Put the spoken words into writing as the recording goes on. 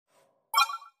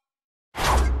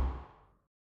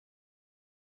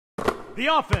The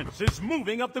offense is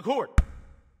moving up the court.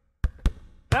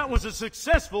 That was a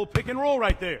successful pick and roll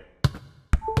right there.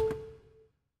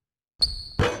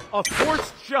 A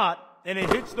forced shot, and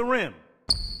it hits the rim.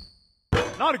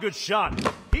 Not a good shot.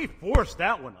 He forced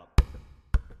that one up.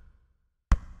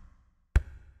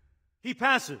 He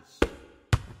passes.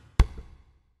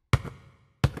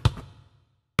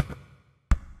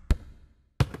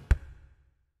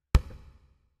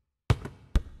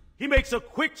 He makes a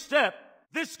quick step.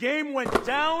 This game went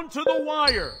down to the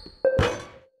wire.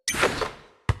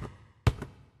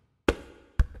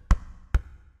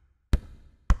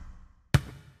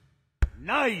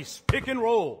 Nice pick and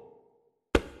roll.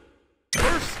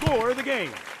 First score of the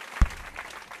game.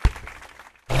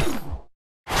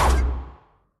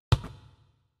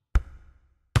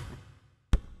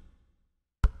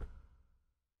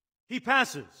 He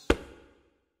passes.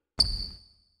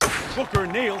 Booker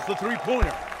nails the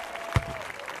three-pointer.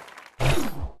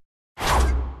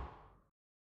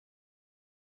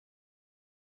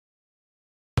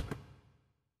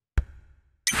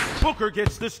 Booker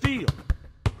gets the steal.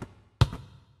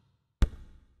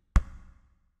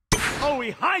 Oh,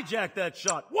 he hijacked that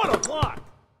shot. What a block!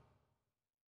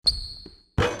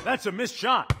 That's a missed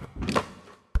shot.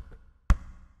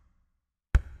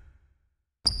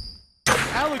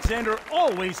 Alexander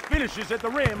always finishes at the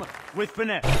rim with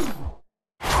finesse.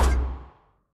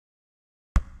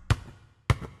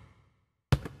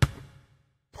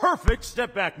 Perfect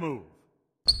step-back move.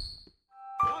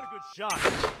 Not a good shot.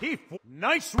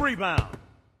 Nice rebound.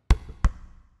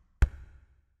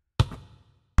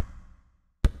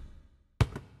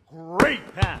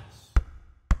 Great pass.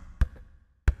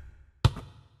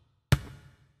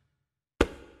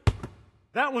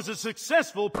 That was a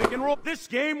successful pick and roll. This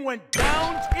game went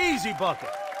down. Easy bucket.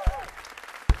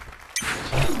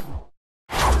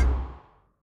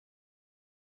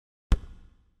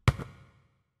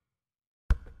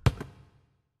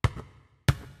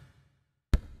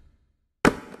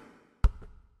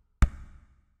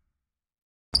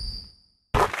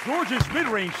 Georgia's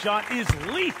mid-range shot is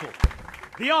lethal.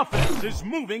 The offense is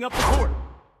moving up the court.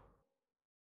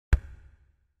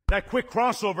 That quick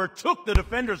crossover took the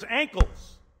defender's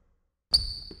ankles.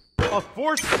 A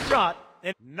forced shot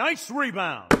and nice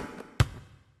rebound.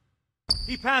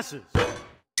 He passes.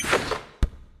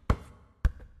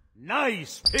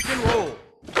 Nice pick and roll.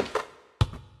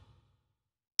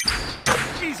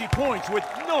 Easy points with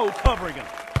no covering him.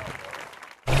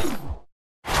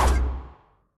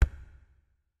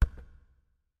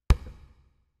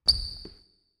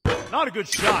 Not a good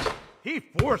shot. He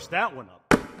forced that one up.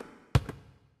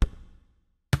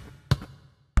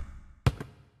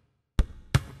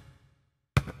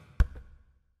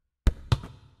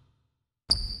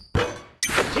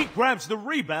 He grabs the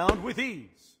rebound with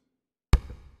ease.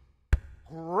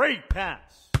 Great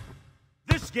pass.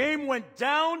 This game went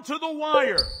down to the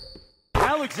wire.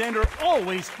 Alexander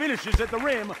always finishes at the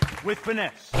rim with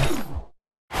finesse.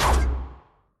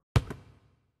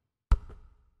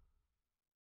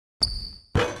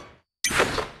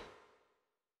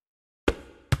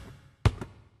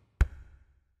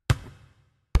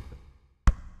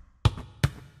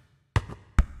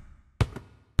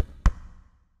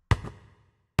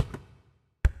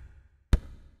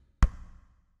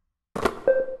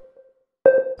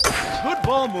 Good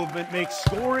ball movement makes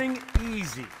scoring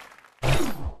easy.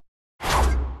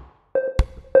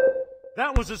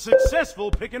 That was a successful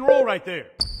pick and roll right there.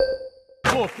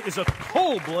 Book is a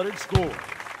cold-blooded scorer.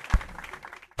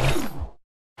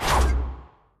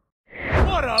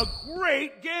 What a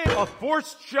great game! A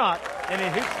forced shot, and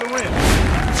it hits the rim.